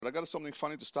I got something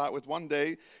funny to start with. One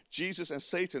day, Jesus and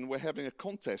Satan were having a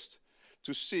contest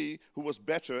to see who was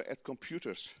better at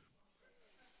computers.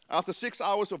 After 6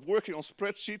 hours of working on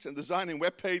spreadsheets and designing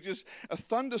web pages, a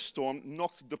thunderstorm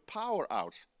knocked the power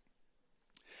out.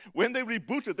 When they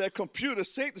rebooted their computer,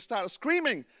 Satan started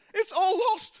screaming, "It's all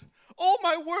lost! All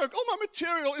my work, all my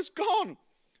material is gone!"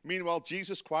 Meanwhile,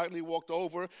 Jesus quietly walked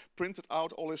over, printed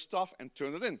out all his stuff, and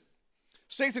turned it in.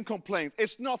 Satan complained,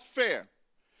 "It's not fair.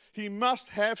 He must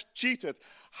have cheated.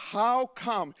 How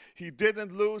come he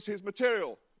didn't lose his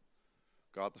material?"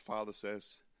 God the Father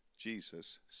says,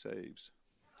 "Jesus saves."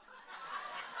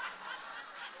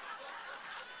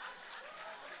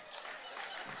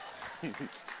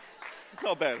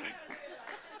 Not bad.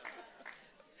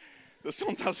 There's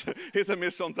sometimes hit and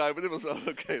miss sometimes, but it was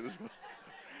okay.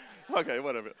 Okay,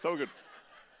 whatever. So good.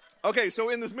 Okay, so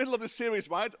in this middle of this series,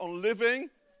 right, on living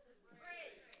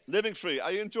free.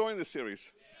 Are you enjoying this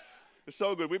series? It's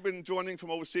so good. We've been joining from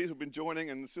overseas. We've been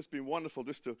joining, and it's just been wonderful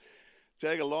just to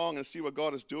tag along and see what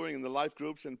God is doing in the life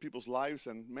groups and people's lives.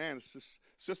 And man, it's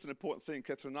just an important thing.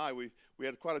 Catherine and I, we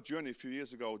had quite a journey a few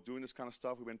years ago doing this kind of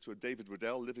stuff. We went to a David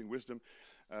Riddell Living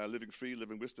Free,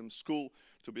 Living Wisdom school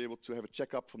to be able to have a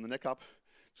checkup from the neck up,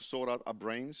 to sort out our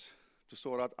brains, to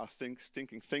sort out our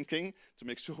stinking thinking, to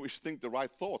make sure we think the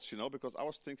right thoughts, because I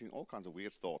was thinking all kinds of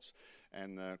weird thoughts.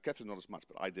 And Catherine not as much,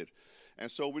 but I did. And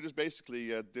so we just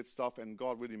basically did stuff, and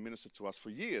God really ministered to us. For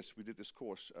years, we did this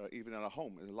course, even at our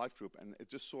home, in a life group, and it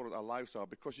just sorted our lives out,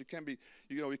 because you can be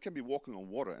walking on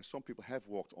water, and some people have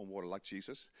walked on water, like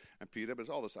Jesus and Peter, but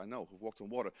there's others I know who've walked on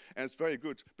water, and it's very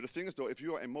good. But the thing is, though, if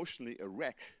you are emotionally a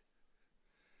wreck,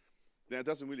 then it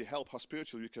doesn't really help how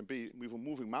spiritual you can be. We were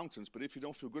moving mountains, but if you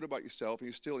don't feel good about yourself, and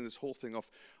you're still in this whole thing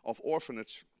of orphan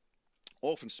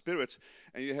spirit,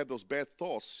 and you have those bad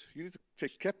thoughts, you need to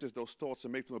take captive those thoughts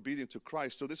and make them obedient to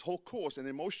Christ. So this whole course, and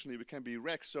emotionally we can be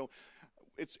wrecked. So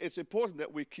it's important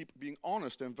that we keep being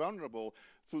honest and vulnerable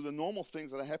through the normal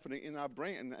things that are happening in our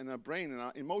brain and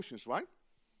our emotions, right?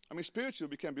 I mean,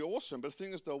 spiritually we can be awesome, but the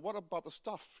thing is, though, what about the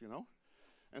stuff,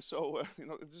 And so,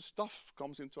 this stuff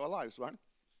comes into our lives, right?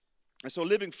 And so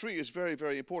living free is very,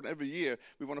 very important. Every year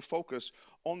we want to focus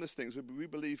on these things. We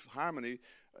believe harmony.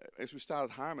 As we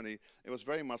started harmony, it was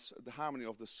very much the harmony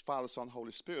of the Father, Son,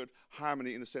 Holy Spirit.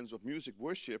 Harmony in the sense of music,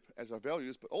 worship as our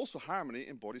values, but also harmony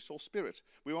in body, soul, spirit.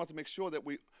 We want to make sure that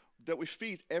we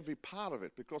feed every part of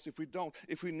it, because if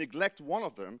we neglect one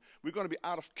of them, we're going to be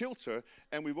out of kilter,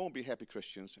 and we won't be happy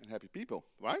Christians and happy people,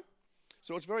 right?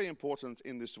 So it's very important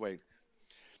in this way.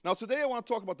 Now today I want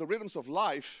to talk about the rhythms of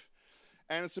life.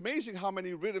 And it's amazing how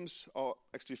many rhythms, or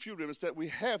actually a few rhythms, that we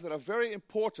have that are very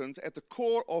important at the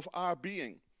core of our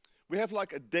being. We have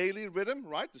like a daily rhythm,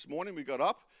 right? This morning we got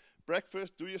up,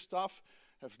 breakfast, do your stuff,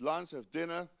 have lunch, have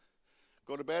dinner,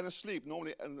 go to bed and sleep.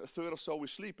 Normally a third or so we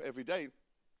sleep every day.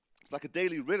 It's like a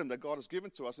daily rhythm that God has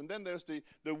given to us. And then there's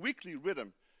the weekly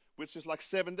rhythm, which is like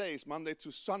 7 days, Monday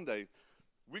to Sunday,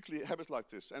 weekly habits like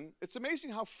this. And it's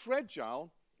amazing how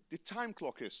fragile the time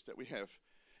clock is that we have.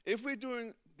 If we're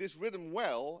doing this rhythm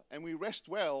well, and we rest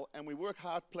well, and we work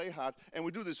hard, play hard, and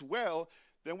we do this well,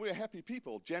 then we're happy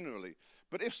people, generally.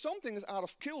 But if something is out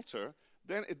of kilter,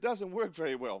 then it doesn't work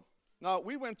very well. Now,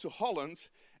 we went to Holland,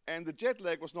 and the jet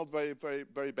lag was not very, very,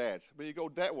 very bad. When you go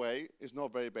that way, it's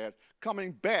not very bad.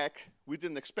 Coming back, we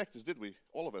didn't expect this, did we?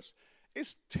 All of us.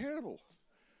 It's terrible.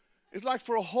 It's like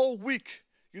for a whole week,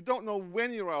 you don't know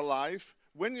when you're alive,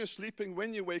 when you're sleeping,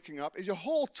 when you're waking up. Your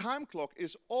whole time clock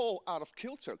is all out of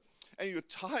kilter. And you're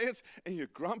tired, and you're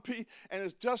grumpy, and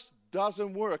it just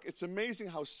doesn't work. It's amazing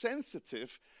how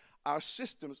sensitive our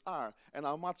systems are, and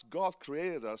how much God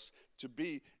created us to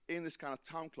be in this kind of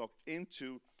time clock,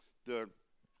 into the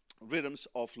rhythms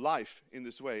of life in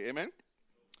this way. Amen?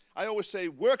 I always say,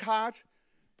 work hard,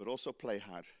 but also play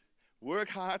hard. Work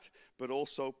hard, but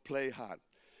also play hard.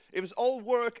 If it's all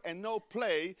work and no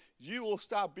play, you will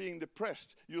start being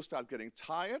depressed. You'll start getting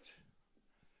tired.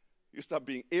 You start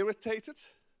being irritating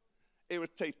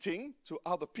to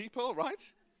other people,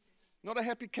 right? Not a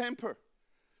happy camper.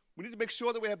 We need to make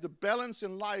sure that we have the balance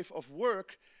in life of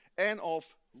work and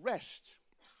of rest.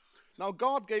 Now,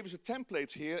 God gave us a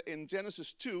template here in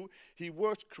Genesis 2. He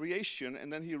worked creation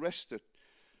and then he rested.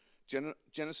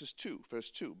 Genesis 2, verse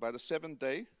 2. By the seventh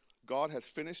day, God had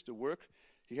finished the work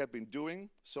he had been doing.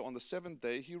 So on the seventh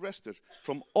day, he rested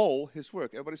from all his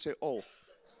work. Everybody say all.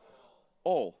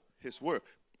 All his work.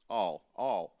 All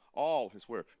his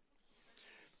work.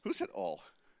 Who said all?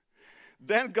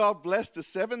 Then God blessed the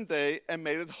seventh day and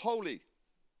made it holy,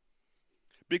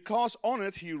 because on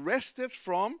it he rested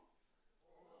from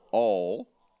all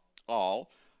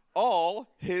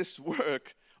his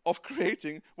work of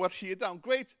creating what he had done.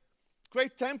 Great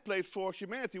great template for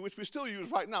humanity, which we still use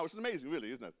right now. It's amazing,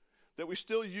 really, isn't it? That we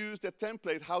still use that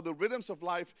template, how the rhythms of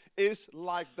life is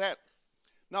like that.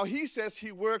 Now, he says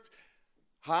he worked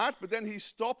hard, but then he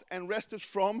stopped and rested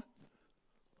from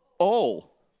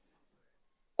all.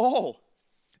 All.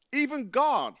 Even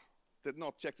God did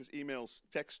not check his emails,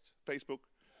 text, Facebook,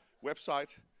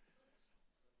 website.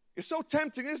 It's so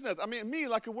tempting, isn't it? I mean, me,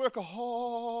 like a working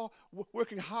hard,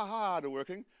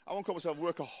 working. I won't call myself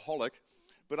workaholic,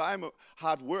 but I'm a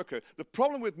hard worker. The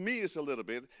problem with me is a little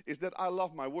bit, is that I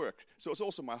love my work. So it's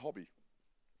also my hobby.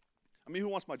 I mean, who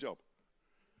wants my job?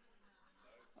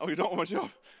 Oh, you don't want my job?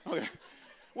 Okay.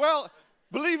 Well,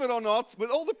 believe it or not,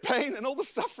 with all the pain and all the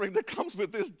suffering that comes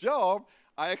with this job,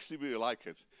 I actually really like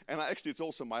it. And it's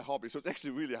also my hobby, so it's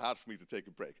actually really hard for me to take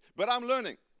a break. But I'm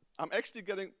learning. I'm actually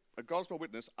getting a gospel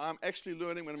witness. I'm actually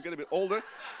learning when I'm getting a bit older.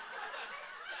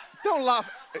 Don't laugh.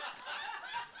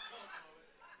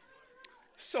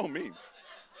 So mean.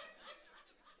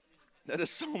 That is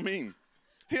so mean.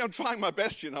 Here I'm trying my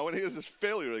best, and here's this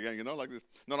failure again, like this.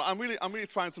 No, I'm really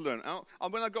trying to learn.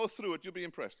 And when I go through it, you'll be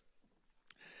impressed.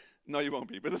 No, you won't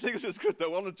be. But the thing is, it's good.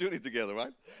 We're on a journey together,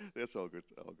 right? That's all good.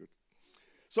 All good.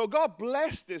 So God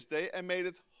blessed this day and made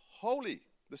it holy.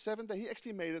 The seventh day, he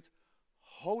actually made it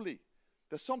holy.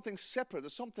 There's something separate.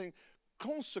 There's something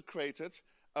consecrated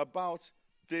about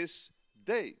this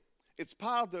day. It's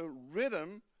part of the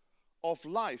rhythm of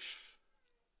life.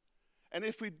 And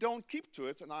if we don't keep to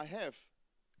it, and I have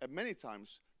at many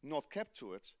times not kept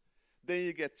to it, then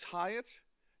you get tired,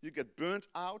 you get burnt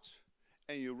out,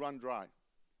 and you run dry.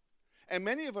 And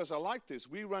many of us are like this.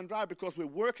 We run dry because we're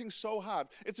working so hard.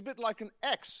 It's a bit like an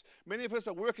axe. Many of us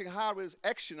are working hard with this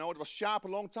axe, it was sharp a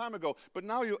long time ago. But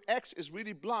now your axe is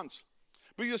really blunt.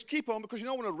 But you just keep on because you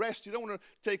don't want to rest. You don't want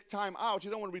to take time out.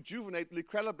 You don't want to rejuvenate,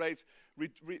 recalibrate,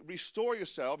 restore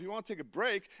yourself. You want to take a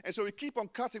break. And so you keep on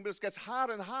cutting, but it gets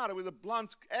harder and harder with a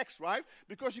blunt axe, right?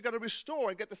 Because you got to restore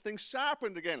and get this thing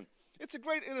sharpened again. It's a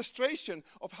great illustration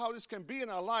of how this can be in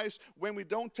our lives when we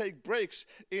don't take breaks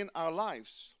in our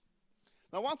lives.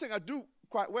 Now, one thing I do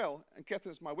quite well, and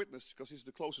Catherine is my witness because he's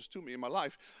the closest to me in my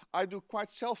life, I do quite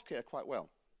self-care quite well.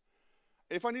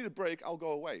 If I need a break, I'll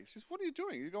go away. She says, what are you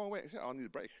doing? You're going away. I say, I need a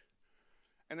break.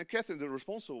 And then Catherine, the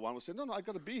responsible one, will say, no, I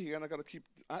got to be here and I got to keep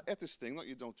at this thing. Not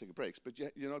you don't take breaks, but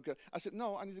I said,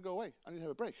 no, I need to go away. I need to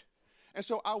have a break. And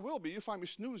so I will be. You find me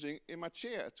snoozing in my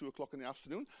chair at 2 o'clock in the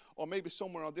afternoon, or maybe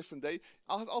somewhere on a different day.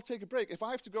 I'll take a break. If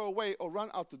I have to go away or run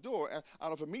out the door,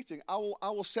 out of a meeting, I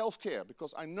will self-care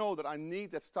because I know that I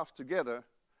need that stuff together.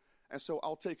 And so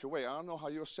I'll take away. I don't know how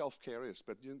your self-care is,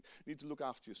 but you need to look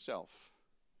after yourself.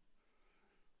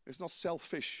 It's not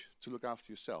selfish to look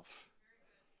after yourself.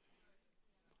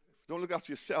 If you don't look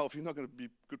after yourself, you're not going to be a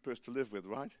good person to live with,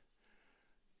 right?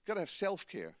 You've got to have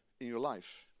self-care in your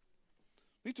life.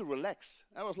 You need to relax.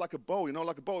 That was like a bow,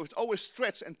 like a bow. If it's always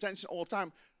stretched and tension all the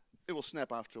time, it will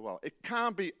snap after a while. It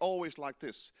can't be always like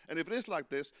this. And if it is like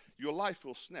this, your life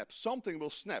will snap. Something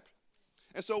will snap.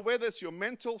 And so whether it's your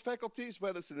mental faculties,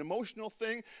 whether it's an emotional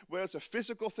thing, whether it's a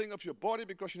physical thing of your body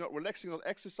because you're not relaxing, not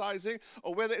exercising,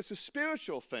 or whether it's a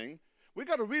spiritual thing, we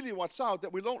got to really watch out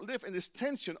that we don't live in this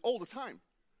tension all the time.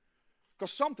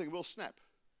 Because something will snap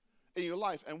in your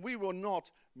life, and we were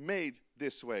not made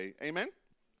this way. Amen?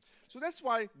 So that's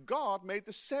why God made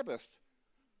the Sabbath.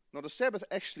 Now, the Sabbath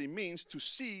actually means to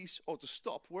cease or to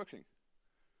stop working.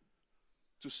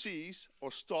 To cease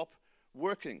or stop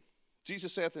working.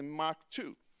 Jesus said in Mark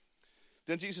 2,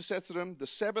 then Jesus said to them, the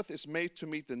Sabbath is made to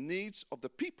meet the needs of the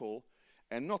people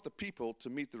and not the people to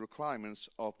meet the requirements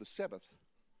of the Sabbath.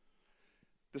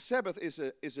 The Sabbath is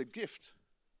a gift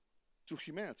to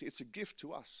humanity. It's a gift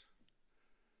to us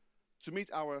to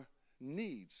meet our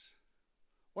needs.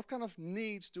 What kind of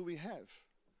needs do we have?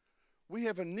 We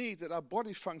have a need that our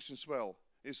body functions well,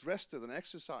 is rested and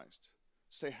exercised,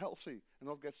 stay healthy and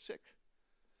not get sick.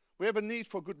 We have a need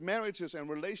for good marriages and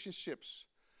relationships,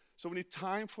 so we need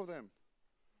time for them.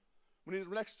 We need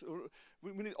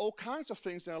we need all kinds of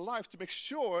things in our life to make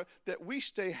sure that we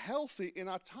stay healthy in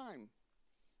our time.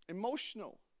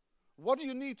 Emotional. What do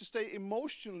you need to stay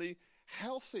emotionally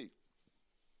healthy?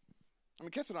 I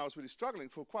mean, Catherine and I was really struggling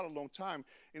for quite a long time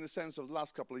in the sense of the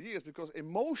last couple of years because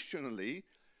emotionally,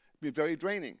 it's been very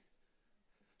draining.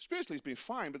 Spiritually, it's been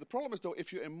fine, but the problem is, though,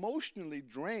 if you're emotionally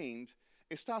drained,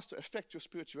 it starts to affect your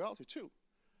spirituality too,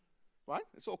 right?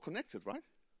 It's all connected, right?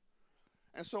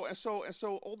 And so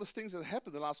all the things that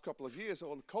happened the last couple of years,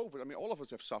 all the COVID, I mean, all of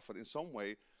us have suffered in some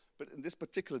way, but in this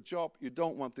particular job, you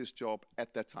don't want this job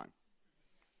at that time.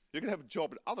 You can have a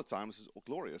job at other times, it's all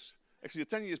glorious. Actually,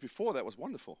 10 years before that was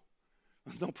wonderful.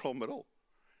 There's no problem at all.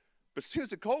 But since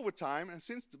the COVID time and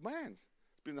since, it's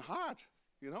been hard,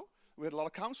 we had a lot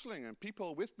of counseling and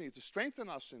people with me to strengthen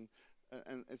us,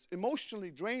 and it's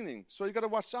emotionally draining. So you got to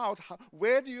watch out.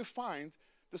 Where do you find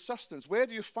the sustenance? Where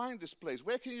do you find this place?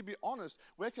 Where can you be honest?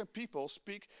 Where can people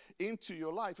speak into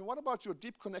your life? And what about your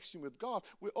deep connection with God?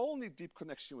 We all need deep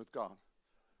connection with God.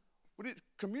 We need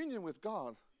communion with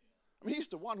God. I mean, He's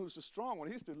the one who's the strong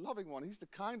one. He's the loving one. He's the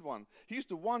kind one. He's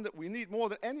the one that we need more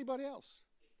than anybody else.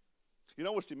 You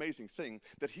know what's the amazing thing?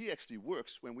 That He actually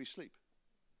works when we sleep.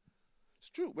 It's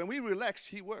true. When we relax,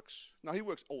 He works. Now, He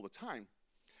works all the time.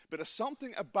 But there's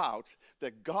something about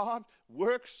that God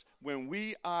works when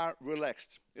we are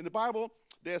relaxed. In the Bible,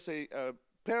 there's a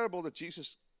parable that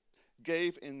Jesus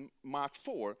gave in Mark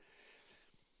 4.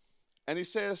 And He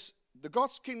says, the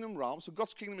God's kingdom realm, so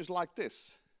God's kingdom is like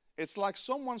this. It's like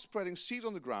someone spreading seed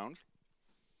on the ground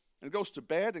and goes to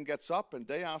bed and gets up, and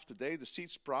day after day the seed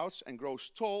sprouts and grows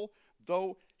tall,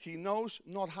 though he knows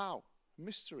not how.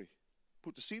 Mystery.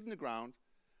 Put the seed in the ground,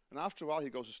 and after a while he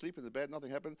goes to sleep in the bed,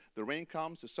 nothing happened. The rain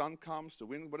comes, the sun comes, the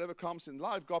wind, whatever comes in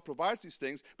life, God provides these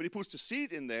things, but He puts the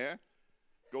seed in there,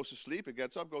 goes to sleep and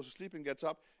gets up, goes to sleep and gets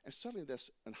up, and suddenly there's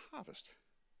a harvest.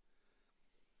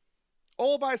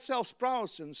 All by itself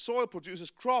sprouts, and soil produces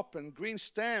crop and green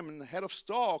stem and head of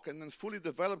stalk and then fully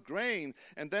developed grain.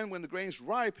 And then when the grain's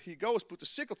ripe, he goes, put the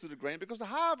sickle to the grain because the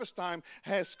harvest time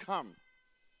has come.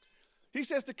 He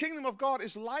says the kingdom of God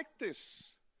is like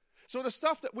this. So the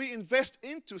stuff that we invest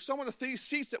into, some of the three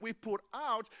seeds that we put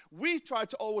out, we try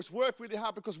to always work really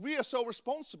hard because we are so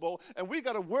responsible, and we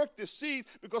got to work this seed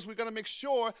because we're going to make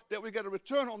sure that we get a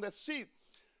return on that seed.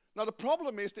 Now the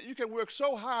problem is that you can work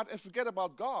so hard and forget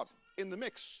about God in the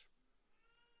mix.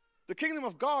 The kingdom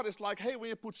of God is like, hey, when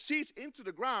you put seeds into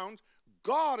the ground,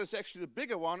 God is actually the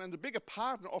bigger one and the bigger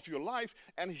partner of your life,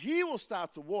 and He will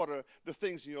start to water the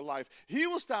things in your life. He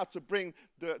will start to bring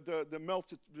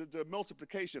the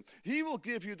multiplication. He will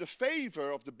give you the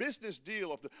favor of the business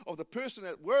deal, of the person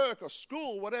at work or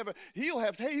school, whatever.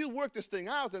 He'll work this thing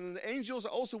out, and the angels are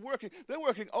also working. They're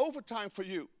working overtime for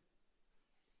you.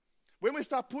 When we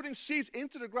start putting seeds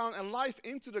into the ground and life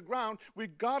into the ground, we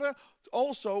gotta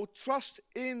also trust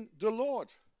in the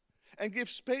Lord and give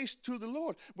space to the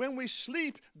Lord. When we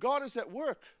sleep, God is at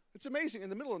work. It's amazing. In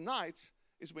the middle of the night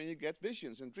is when you get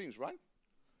visions and dreams, right?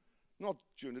 Not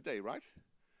during the day, right?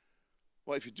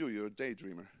 Well, if you do, you're a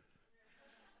daydreamer.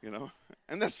 You know?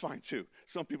 And that's fine too.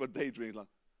 Some people daydream like,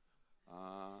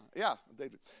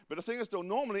 daydream. But the thing is, though,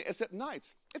 normally it's at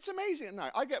night. It's amazing at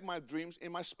night. I get my dreams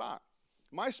in my spa.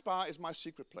 My spa is my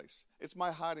secret place. It's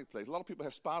my hiding place. A lot of people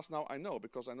have spas now, I know,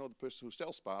 because I know the person who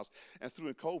sells spas. And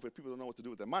through COVID, people don't know what to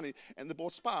do with their money, and they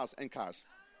bought spas and cars.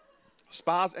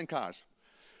 Spas and cars.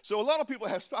 So a lot of people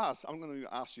have spas. I'm going to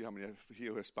ask you how many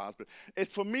here have spas. But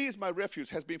for me, it's my refuge,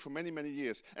 has been for many, many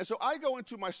years. And so I go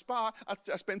into my spa.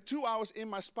 I spend 2 hours in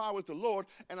my spa with the Lord,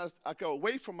 and I go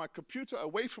away from my computer,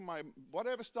 away from my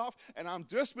whatever stuff, and I'm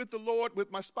just with the Lord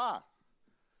with my spa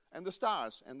and the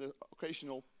stars and the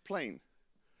occasional plane.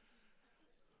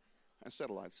 And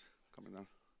satellites coming down.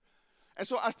 And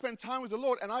so I spend time with the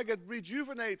Lord, and I get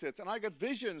rejuvenated, and I get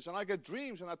visions, and I get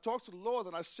dreams, and I talk to the Lord,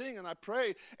 and I sing, and I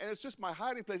pray, and it's just my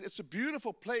hiding place. It's a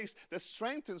beautiful place that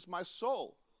strengthens my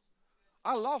soul.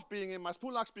 I love being in my spa.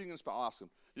 Who likes being in spa? I'll ask them.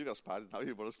 You got a spa. Now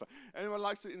you got a spa. Anyone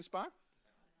likes to in spa?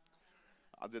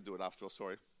 I did do it after all,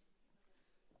 sorry.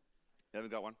 You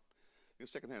haven't got one? Your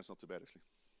second hand's not too bad, actually.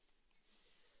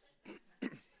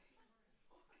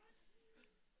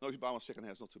 No, if you buy one second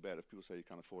hand, it's not too bad. If people say you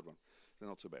can't afford one, they're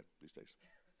not too bad these days.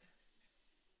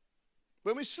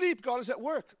 When we sleep, God is at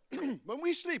work. When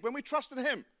we sleep, when we trust in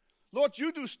Him, Lord,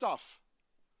 you do stuff.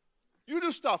 You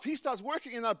do stuff. He starts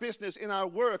working in our business, in our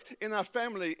work, in our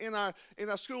family, in our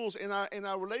schools, in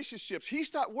our relationships. He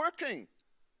starts working.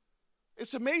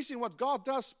 It's amazing what God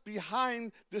does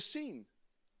behind the scene.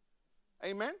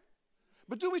 Amen?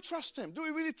 But do we trust Him? Do we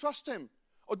really trust Him?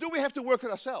 Or do we have to work it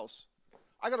ourselves?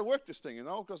 I got to work this thing,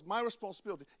 because my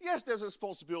responsibility. Yes, there's a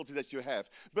responsibility that you have,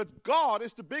 but God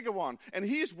is the bigger one, and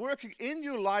He's working in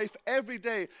your life every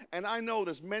day. And I know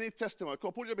there's many testimonies. Come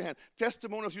on, put it up your hand.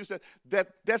 Testimonies you said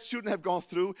that shouldn't have gone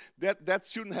through, that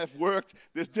shouldn't have worked.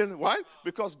 This didn't, right?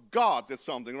 Because God did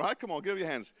something, right? Come on, give your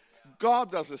hands. God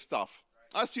does this stuff.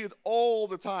 I see it all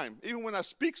the time. Even when I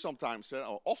speak sometimes,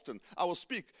 or often, I will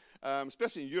speak.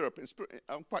 Especially in Europe.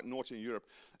 I'm quite naughty in Europe,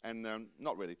 and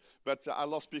not really, but I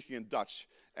love speaking in Dutch,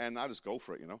 and I just go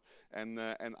for it, and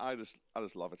I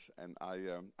just love it, and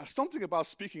something about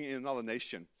speaking in another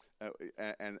nation,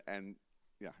 anyway,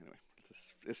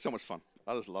 it's so much fun.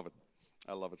 I just love it.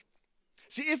 I love it.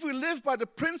 See, if we live by the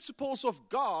principles of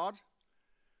God,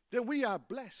 then we are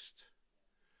blessed.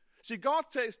 See, God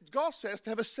says to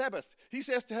have a Sabbath. He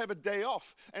says to have a day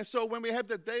off. And so when we have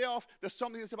that day off, there's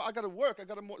something that's about, I got to work.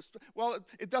 Well,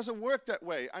 it doesn't work that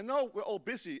way. I know we're all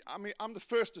busy. I mean, I'm the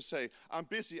first to say, I'm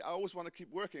busy. I always want to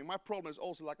keep working. My problem is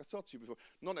also, like I told you before,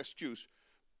 not an excuse.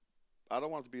 I don't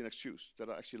want it to be an excuse that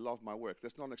I actually love my work.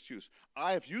 That's not an excuse.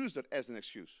 I have used it as an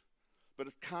excuse, but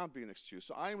it can't be an excuse.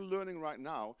 So I'm learning right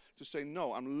now to say,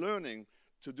 no, I'm learning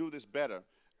to do this better.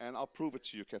 And I'll prove it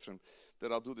to you, Catherine,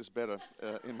 that I'll do this better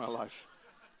in my life.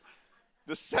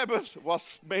 The Sabbath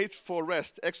was made for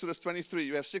rest. Exodus 23,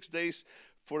 you have 6 days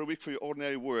for a week for your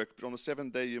ordinary work, but on the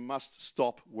 7th day you must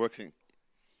stop working.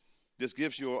 This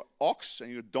gives your ox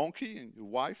and your donkey and your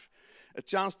wife a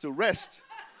chance to rest,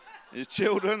 and your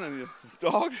children and your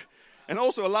dog, and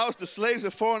also allows the slaves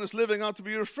and foreigners living on to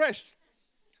be refreshed.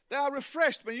 They are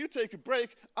refreshed when you take a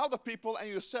break. Other people and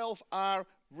yourself are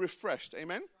refreshed.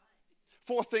 Amen?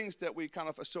 4 things that we kind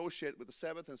of associate with the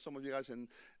Sabbath, and some of you guys in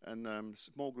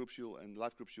small groups and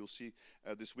life groups, you'll see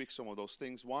this week some of those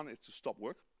things. 1 is to stop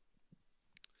work.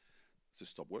 To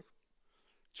stop work.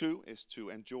 2 is to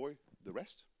enjoy the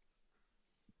rest.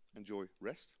 Enjoy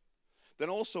rest. Then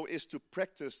also is to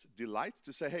practice delight,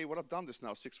 to say, hey, what I've done this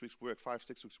now, 6 weeks work, 5,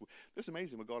 6 weeks work. This is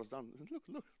amazing what God has done.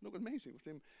 Look amazing with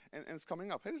him. And it's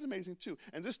coming up. Hey, this is amazing too.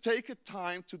 And just take a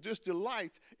time to just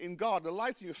delight in God,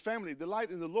 delight in your family,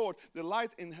 delight in the Lord,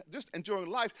 delight in just enjoying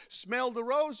life. Smell the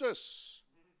roses.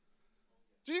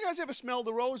 Do you guys ever smell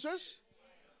the roses?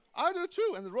 I do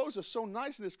too. And the roses are so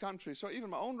nice in this country. So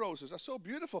even my own roses are so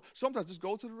beautiful. Sometimes just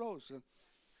go to the rose. And,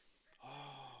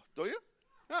 do you?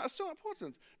 Yeah, it's so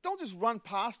important. Don't just run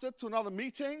past it to another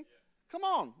meeting. Come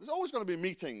on, there's always going to be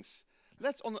meetings.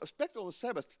 Especially on the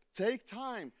Sabbath, take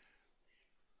time.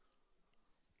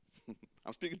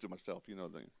 I'm speaking to myself, you know.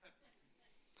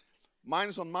 Mine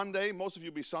is on Monday. Most of you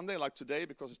will be Sunday, like today,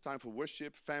 because it's time for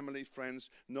worship, family,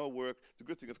 friends, no work. The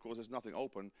good thing, of course, there's nothing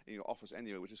open in your office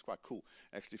anyway, which is quite cool.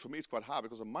 Actually, for me, it's quite hard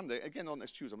because on Monday, again, not an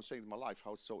excuse, I'm saying in my life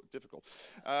how it's so difficult.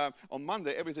 On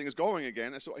Monday, everything is going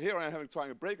again. And so here I am having trying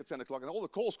a break at 10 o'clock, and all the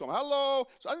calls come. Hello.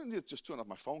 So I didn't need to just turn off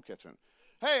my phone, Catherine.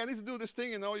 Hey, I need to do this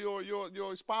thing, you know,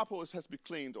 your spa pool has to be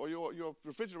cleaned, or your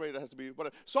refrigerator has to be,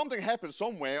 whatever. Something happened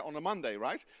somewhere on a Monday,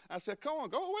 right? I said, come on,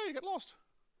 go away, get lost.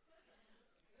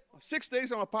 6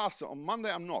 days I'm a pastor. On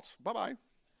Monday I'm not. Bye-bye.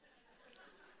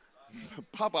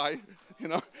 Bye-bye. You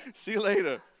know, see you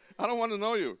later. I don't want to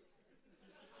know you.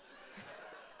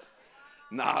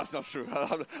 Nah, it's not true.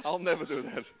 I'll never do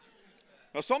that.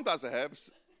 Now, sometimes I have.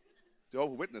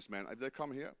 Jehovah's Witness, man. If they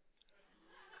come here,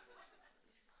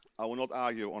 I will not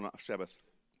argue on a Sabbath.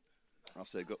 I'll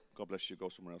say, God bless you, go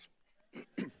somewhere else.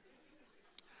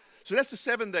 So that's the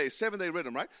 7-day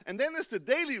rhythm, right? And then there's the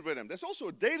daily rhythm. There's also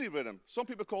a daily rhythm. Some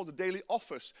people call it the daily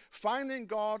office. Finding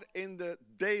God in the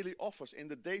daily office, in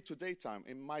the day-to-day time,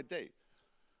 in my day.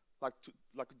 Like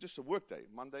just a work day,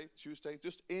 Monday, Tuesday,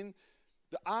 just in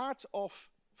the art of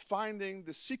finding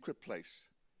the secret place.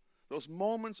 Those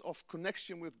moments of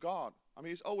connection with God. I mean,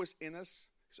 He's always in us.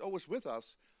 He's always with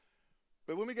us.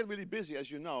 But when we get really busy, as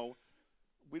you know,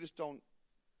 we just don't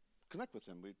connect with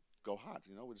Him. We go hard,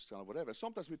 you know, we just kind of whatever.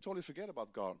 Sometimes we totally forget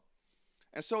about God.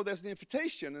 And so there's an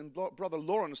invitation, and Brother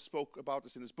Lawrence spoke about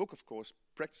this in his book, of course,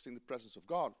 Practicing the Presence of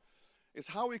God, is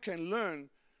how we can learn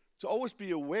to always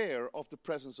be aware of the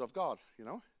presence of God, you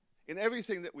know, in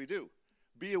everything that we do.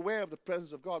 Be aware of the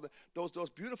presence of God,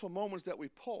 those beautiful moments that we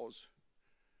pause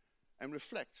and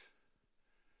reflect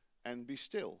and be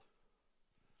still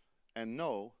and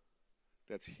know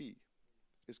that He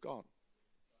is God.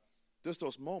 Just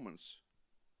those moments.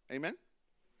 Amen?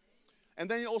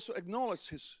 And then you also acknowledge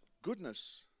His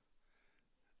goodness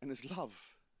and His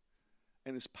love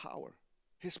and His power.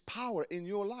 His power in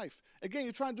your life. Again,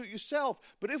 you try and do it yourself,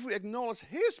 but if we acknowledge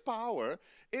His power,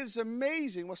 it's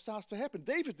amazing what starts to happen.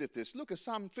 David did this. Look at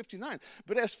Psalm 59.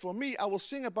 But as for me, I will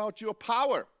sing about your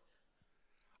power.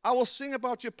 I will sing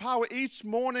about your power. Each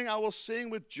morning I will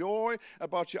sing with joy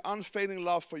about your unfailing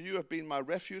love, for you have been my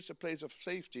refuge, a place of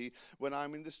safety when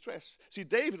I'm in distress. See,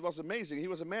 David was amazing. He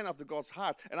was a man after God's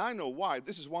heart, and I know why.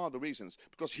 This is one of the reasons.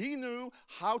 Because he knew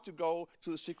how to go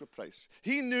to the secret place.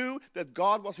 He knew that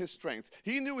God was his strength.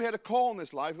 He knew he had a call in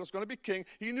his life. He was going to be king.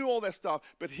 He knew all that stuff,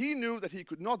 but he knew that he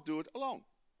could not do it alone.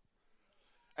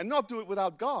 And not do it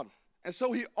without God. And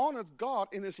so he honored God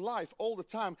in his life all the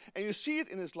time. And you see it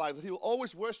in his life that he will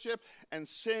always worship and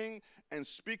sing and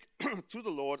speak to the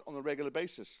Lord on a regular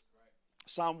basis. Right.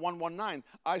 Psalm 119,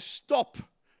 I stop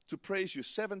to praise you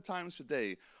 7 times a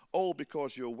day, all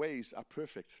because your ways are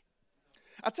perfect.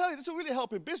 I tell you, this will really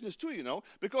help in business too, you know,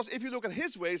 because if you look at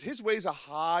his ways are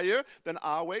higher than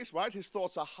our ways, right? His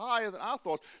thoughts are higher than our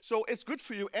thoughts. So it's good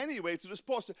for you anyway to just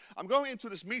pause. I'm going into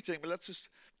this meeting, but let's just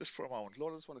for a moment.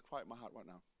 Lord, I just want to quiet my heart right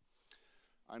now.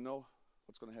 I know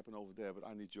what's going to happen over there, but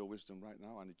I need your wisdom right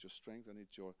now. I need your strength. I need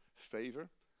your favor.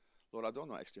 Lord, I don't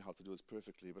know actually how to do this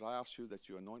perfectly, but I ask you that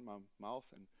you anoint my mouth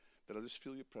and that I just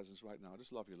feel your presence right now. I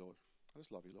just love you, Lord. I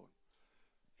just love you, Lord.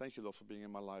 Thank you, Lord, for being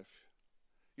in my life.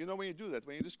 You know, when you do that,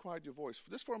 when you just quiet your voice,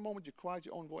 just for a moment you quiet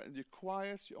your own voice and you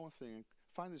quiet your own thing and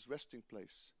find this resting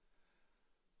place.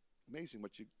 Amazing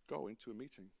what you go into a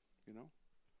meeting, you know.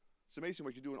 It's amazing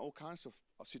what you do in all kinds of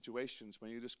situations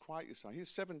when you just quiet yourself. Here's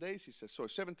 7 days, he says, so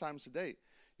 7 times a day.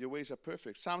 Your ways are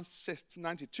perfect. Psalm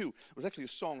 92 was actually a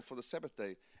song for the Sabbath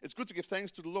day. It's good to give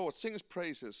thanks to the Lord, sing his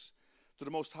praises to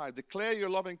the Most High. Declare your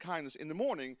loving kindness in the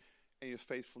morning and your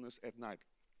faithfulness at night.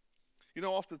 You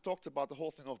know, I often talked about the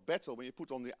whole thing of battle. When you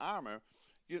put on the armor,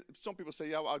 some people say,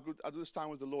 yeah, well, I'll do this time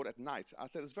with the Lord at night. I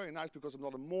said, it's very nice because I'm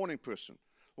not a morning person.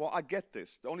 Well, I get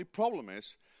this. The only problem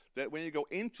is that when you go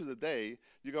into the day,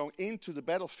 you're going into the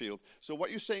battlefield. So what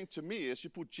you're saying to me is you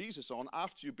put Jesus on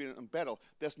after you've been in battle.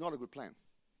 That's not a good plan.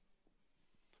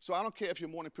 So I don't care if you're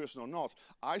a morning person or not.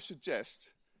 I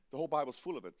suggest, the whole Bible's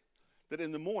full of it, that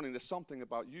in the morning there's something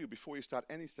about you before you start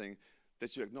anything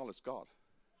that you acknowledge God.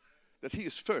 That he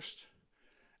is first.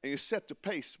 And you set the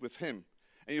pace with him.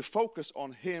 And you focus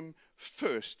on him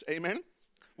first. Amen?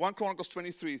 1 Chronicles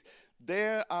 23.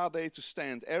 There are they to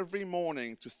stand every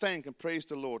morning to thank and praise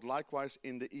the Lord. Likewise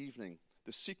in the evening.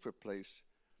 The secret place.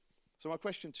 So my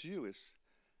question to you is,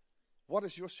 what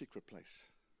is your secret place?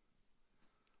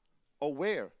 Or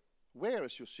where? Where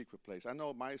is your secret place? I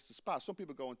know mine is the spa. Some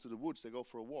people go into the woods. They go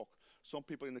for a walk. Some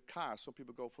people in the car. Some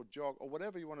people go for a jog or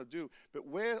whatever you want to do. But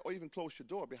where, or even close your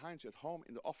door behind you at home,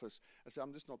 in the office, and say,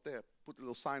 I'm just not there. Put a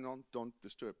little sign on, don't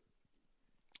disturb.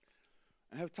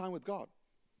 And have time with God.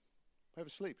 Have a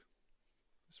sleep.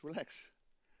 Just relax.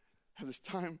 Have this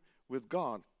time with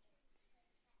God.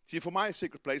 See, for my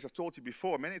secret place, I've told you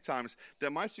before many times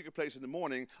that my secret place in the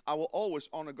morning, I will always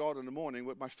honor God in the morning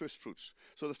with my first fruits.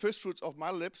 So the first fruits of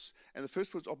my lips and the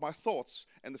first fruits of my thoughts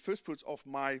and the first fruits of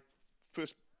my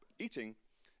first eating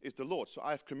is the Lord. So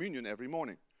I have communion every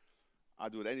morning. I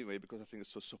do it anyway because I think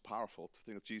it's so powerful to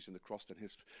think of Jesus on the cross and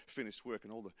his finished work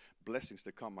and all the blessings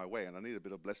that come my way. And I need a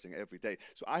bit of blessing every day.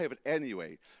 So I have it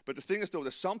anyway. But the thing is, though,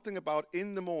 there's something about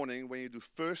in the morning when you do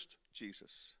first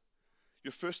Jesus.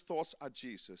 Your first thoughts are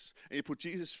Jesus. And you put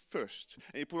Jesus first.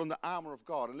 And you put on the armor of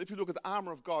God. And if you look at the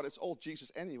armor of God, it's all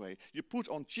Jesus anyway. You put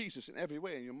on Jesus in every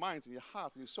way, in your mind, in your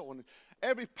heart, in your soul. And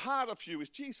every part of you is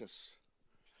Jesus.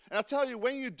 And I tell you,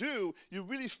 when you do, you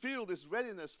really feel this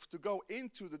readiness to go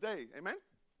into the day. Amen?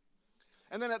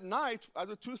 And then at night, I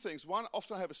do 2 things. One,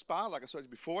 often I have a spa, like I said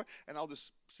before, and I'll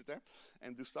just sit there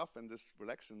and do stuff and just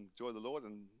relax and enjoy the Lord.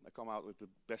 And I come out with the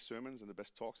best sermons and the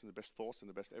best talks and the best thoughts and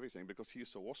the best everything because he is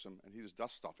so awesome and he just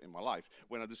does stuff in my life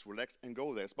when I just relax and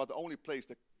go there. It's about the only place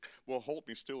that will hold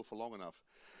me still for long enough.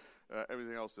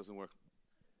 Everything else doesn't work.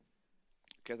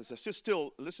 Kathy says, sit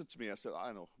still, listen to me. I said,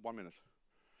 I know, 1 minute.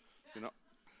 You know.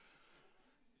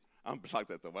 I'm like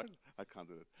that though, right? I can't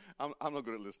do it. I'm not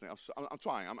good at listening. I'm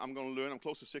trying. I'm going to learn. I'm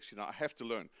close to 60 now. I have to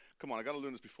learn. Come on, I got to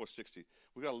learn this before 60.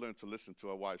 We got to learn to listen to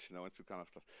our wives, you know, and to kind of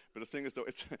stuff. But the thing is, though,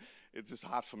 it's just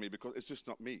hard for me because it's just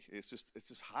not me. It's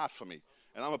just hard for me.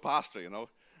 And I'm a pastor, you know,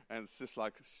 and it's just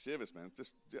like serious, man.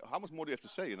 Just how much more do you have to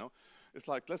say, you know? It's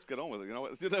like let's get on with it, you know.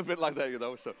 It's a bit like that, you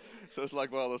know. So it's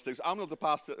like one of those things. I'm not the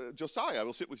pastor. Josiah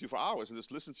will sit with you for hours and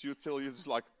just listen to you till you're just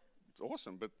like, it's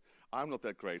awesome, but I'm not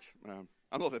that great.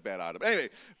 I'm not that bad at it. Anyway,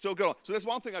 so go on. So that's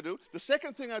one thing I do. The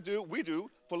second thing we do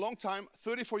for a long time,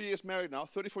 34 years married now,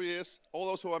 34 years, all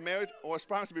those who are married or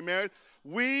aspiring to be married,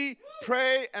 we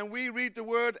pray and we read the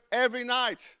word every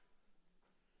night.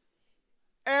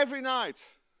 Every night.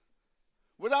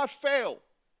 Without fail.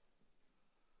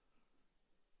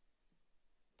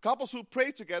 Couples who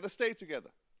pray together stay together.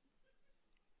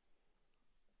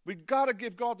 We got to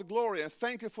give God the glory and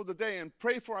thank him for the day and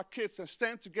pray for our kids and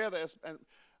stand together as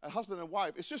a husband and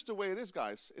wife. It's just the way it is,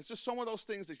 guys. It's just some of those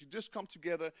things that you just come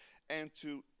together and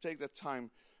to take that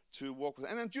time to walk with.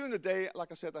 And then during the day,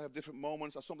 like I said, I have different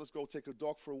moments. I sometimes go take a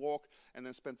dog for a walk and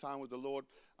then spend time with the Lord.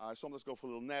 I sometimes go for a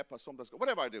little nap. I sometimes go,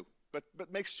 whatever I do. But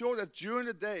make sure that during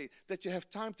the day that you have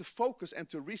time to focus and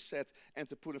to reset and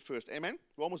to put it first. Amen?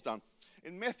 We're almost done.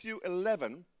 In Matthew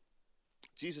 11,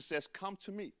 Jesus says, come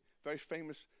to me. Very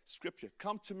famous scripture.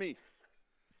 Come to me.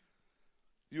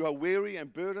 You are weary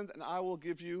and burdened, and I will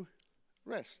give you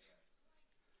rest.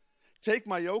 Take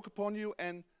my yoke upon you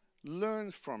and learn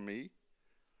from me,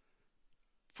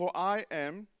 for I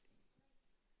am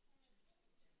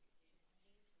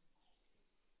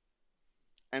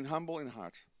and humble in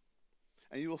heart,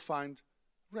 and you will find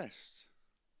rest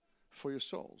for your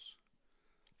souls.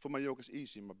 For my yoke is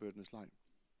easy and my burden is light.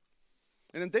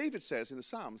 And then David says in the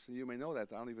Psalms, and you may know that,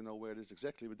 I don't even know where it is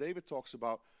exactly, but David talks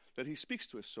about that he speaks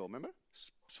to his soul. Remember?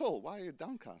 Soul, why are you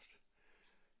downcast?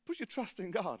 Put your trust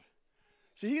in God.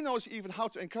 See, he knows even how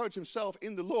to encourage himself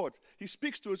in the Lord. He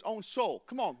speaks to his own soul.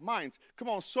 Come on, mind. Come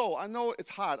on, soul. I know it's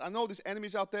hard. I know there's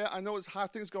enemies out there. I know there's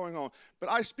hard things going on. But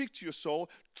I speak to your soul.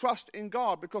 Trust in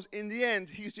God, because in the end,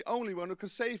 he's the only one who can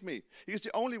save me. He's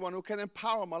the only one who can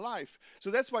empower my life.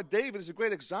 So that's why David is a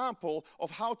great example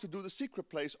of how to do the secret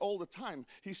place all the time.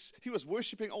 He was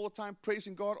worshiping all the time,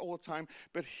 praising God all the time,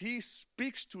 but he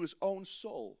speaks to his own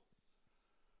soul.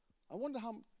 I wonder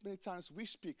how many times we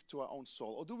speak to our own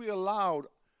soul, or do we allow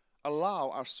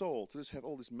our soul to just have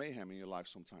all this mayhem in your life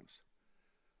sometimes?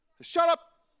 Shut up,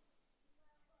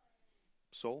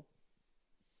 soul.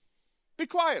 Be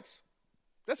quiet.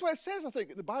 That's why it says, I think,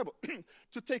 in the Bible,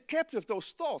 to take captive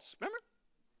those thoughts. Remember?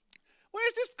 Where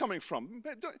is this coming from? You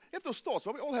have those thoughts.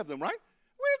 Well, we all have them, right?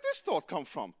 Where did this thought come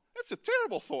from? That's a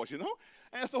terrible thought, you know.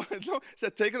 And I thought, it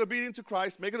said, take it obedient to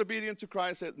Christ, make it obedient to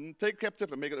Christ, said, take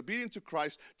captive and make it obedient to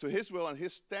Christ, to his will and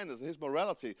his standards and his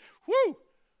morality. Whoo!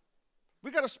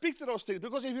 We got to speak to those things,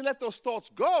 because if you let those thoughts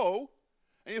go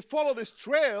and you follow this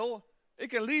trail, it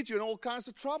can lead you in all kinds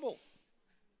of trouble.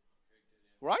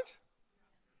 Right?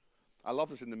 I love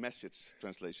this in the Message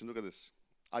translation. Look at this.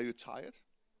 Are you tired?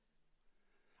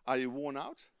 Are you worn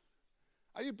out?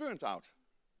 Are you burnt out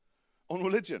on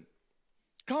religion?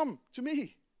 Come to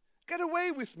me. Get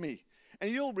away with me,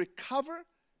 and you'll recover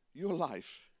your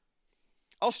life.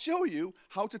 I'll show you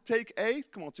how to take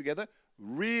come on together,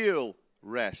 real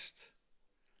rest.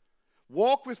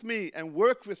 Walk with me and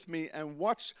work with me and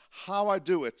watch how I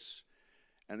do it.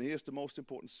 And here's the most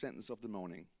important sentence of the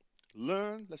morning.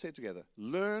 Learn, let's say it together,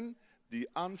 learn the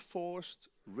unforced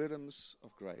rhythms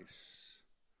of grace.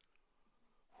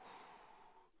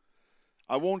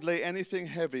 I won't lay anything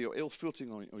heavy or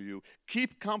ill-fitting on you.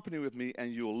 Keep company with me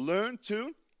and you'll learn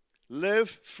to live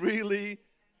freely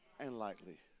and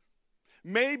lightly.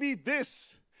 Maybe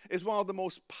this is one of the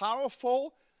most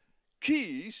powerful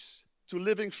keys to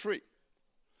living free.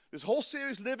 This whole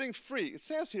series, Living Free, it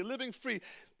says here, living free.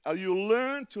 You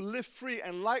learn to live free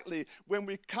and lightly when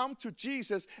we come to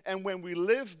Jesus and when we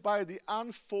live by the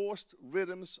unforced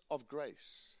rhythms of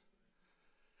grace.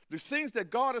 These things that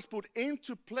God has put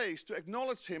into place to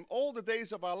acknowledge him all the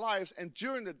days of our lives and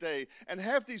during the day, and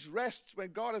have these rests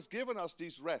when God has given us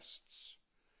these rests.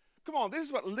 Come on, this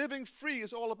is what living free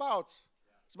is all about.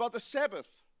 It's about the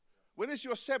Sabbath. When is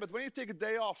your Sabbath? When you take a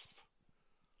day off.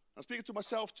 I'm speaking to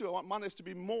myself too. I want Mondays to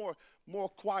be more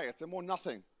quiet and more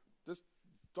nothing. Just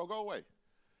don't go away.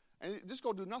 And just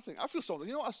go do nothing. I feel something.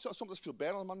 You know, I sometimes feel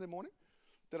bad on Monday morning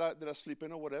that I sleep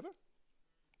in or whatever.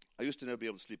 I used to never be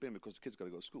able to sleep in because the kids got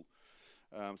to go to school.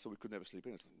 So we could never sleep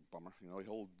in. It's a bummer, you know, a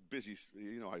whole busy,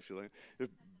 you know how I feel. A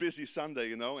busy Sunday,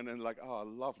 you know, and then like, oh,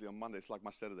 lovely on Monday. It's like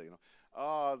my Saturday, you know.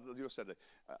 Oh, your Saturday.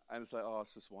 And it's like, oh,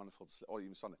 it's just wonderful to sleep. Or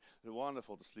even Sunday. It's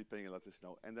wonderful to sleep in and let this, you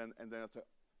know. And then after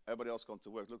everybody else gone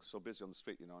to work, look so busy on the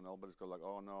street, you know, and everybody's go like,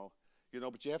 oh, no. You know,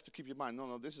 but you have to keep your mind,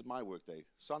 no, this is my work day.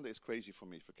 Sunday is crazy for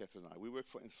me, for Catherine and I. We work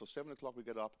for 7 o'clock, we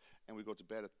get up, and we go to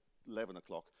bed at 11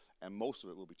 o'clock, and most of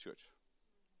it will be church.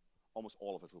 Almost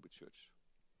all of it will be church.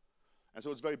 And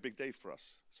so it's a very big day for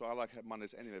us. So I like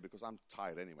Mondays anyway because I'm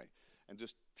tired anyway. And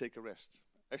just take a rest.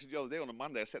 Actually, the other day on a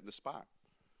Monday, I sat in the spa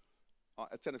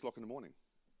at 10 o'clock in the morning.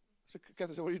 So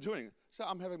Catherine said, what are you doing? I said,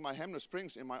 I'm having my Hamner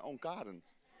Springs in my own garden.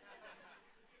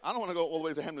 I don't want to go all the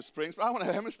way to Hamner Springs, but I want to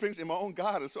have Hamner Springs in my own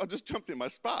garden. So I just jumped in my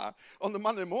spa on the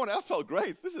Monday morning. I felt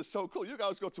great. This is so cool. You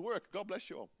guys go to work. God bless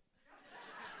you all.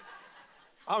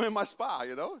 I'm in my spa,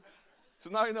 you know. So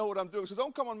now you know what I'm doing. So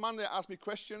don't come on Monday, ask me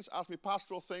questions, ask me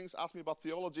pastoral things, ask me about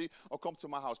theology, or come to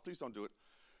my house. Please don't do it,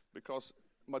 because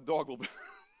my dog will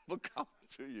come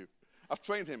to you. I've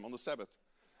trained him on the Sabbath.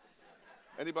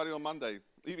 Anybody on Monday,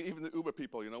 even the Uber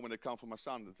people, you know, when they come for my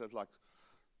son, they're like,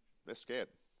 they're scared.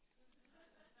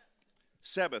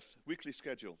 Sabbath, weekly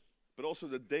schedule, but also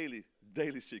the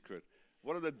daily secret.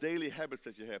 What are the daily habits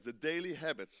that you have? The daily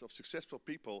habits of successful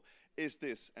people is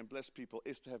this, and blessed people,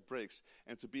 is to have breaks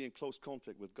and to be in close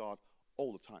contact with God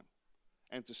all the time.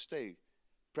 And to stay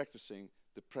practicing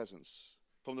the presence.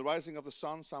 From the rising of the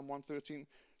sun, Psalm 113,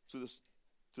 to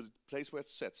the place where it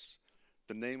sets,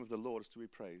 the name of the Lord is to be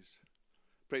praised.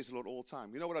 Praise the Lord all the time.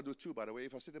 You know what I do too, by the way?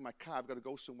 If I sit in my car, I've got to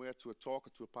go somewhere to a talk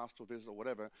or to a pastoral visit or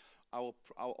whatever. I'll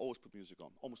always put music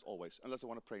on, almost always. Unless I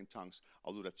want to pray in tongues,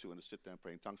 I'll do that too, and just sit there and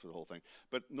pray in tongues for the whole thing.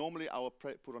 But normally I will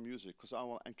put on music because I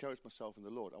want to encourage myself in the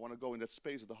Lord. I want to go in that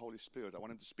space of the Holy Spirit. I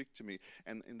want Him to speak to me,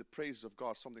 and in the praises of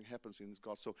God, something happens in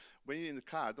God. So when you're in the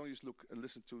car, don't just look and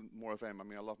listen to More FM. I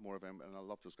mean, I love More FM, and I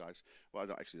love those guys. Well, I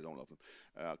don't love them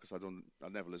because I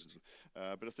never listen to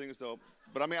them. But the thing is, though,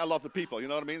 but I mean, I love the people. You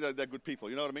know what I mean? They're good people.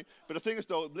 You know what I mean? But the thing is,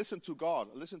 though, listen to God.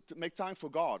 Make time for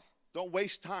God. Don't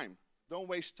waste time. Don't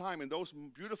waste time in those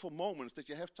beautiful moments that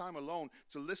you have time alone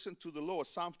to listen to the Lord.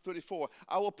 Psalm 34,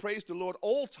 I will praise the Lord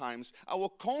all times. I will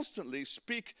constantly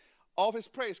speak of His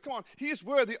praise. Come on, He is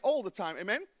worthy all the time.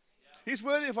 Amen? He's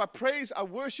worthy of our praise, our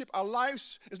worship, our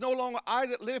lives. It's no longer I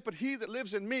that live, but He that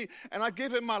lives in me. And I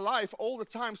give Him my life all the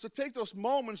time. So take those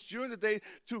moments during the day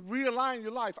to realign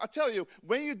your life. I tell you,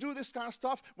 when you do this kind of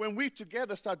stuff, when we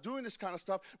together start doing this kind of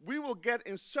stuff, we will get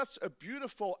in such a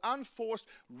beautiful, unforced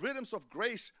rhythms of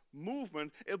grace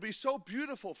movement. It'll be so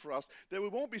beautiful for us that we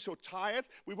won't be so tired.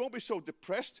 We won't be so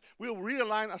depressed. We'll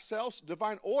realign ourselves.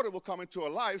 Divine order will come into our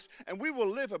lives, and we will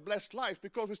live a blessed life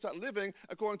because we start living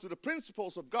according to the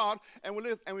principles of God. And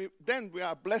then we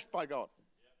are blessed by God.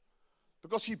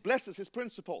 Because He blesses His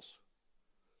principles.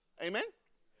 Amen?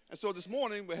 And so this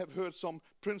morning we have heard some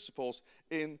principles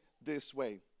in this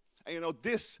way. And you know,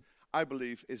 this, I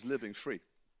believe, is living free.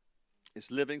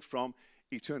 It's living from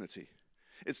eternity.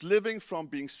 It's living from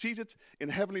being seated in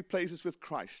heavenly places with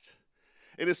Christ.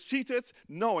 It is seated,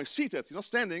 you're not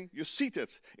standing, you're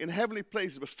seated in heavenly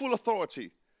places with full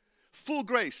authority, full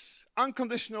grace,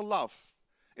 unconditional love,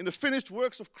 in the finished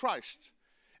works of Christ.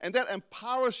 And that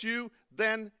empowers you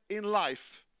then in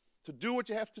life to do what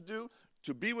you have to do,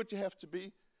 to be what you have to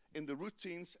be, in the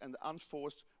routines and the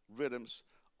unforced rhythms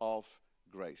of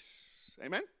grace.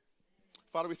 Amen?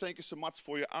 Father, we thank You so much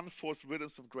for Your unforced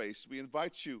rhythms of grace. We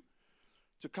invite You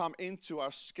to come into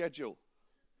our schedule.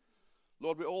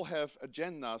 Lord, we all have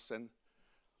agendas, and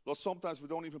Lord, sometimes we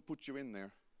don't even put You in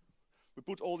there. We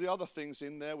put all the other things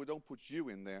in there, we don't put You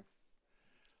in there.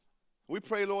 We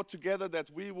pray, Lord, together that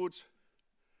we would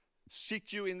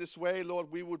seek You in this way, Lord.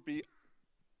 We would be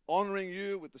honoring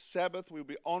You with the Sabbath. We would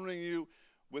be honoring You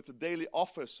with the daily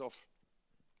office of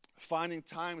finding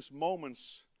times,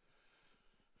 moments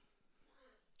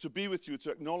to be with You,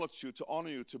 to acknowledge You, to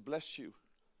honor You, to bless You,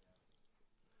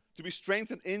 to be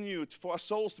strengthened in You, for our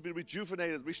souls to be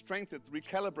rejuvenated, re-strengthened,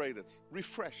 recalibrated,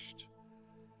 refreshed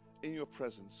in Your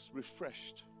presence,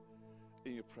 refreshed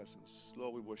in Your presence.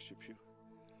 Lord, we worship You.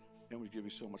 And we give You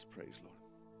so much praise, Lord.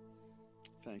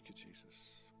 Thank You,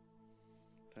 Jesus.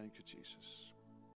 Thank You, Jesus.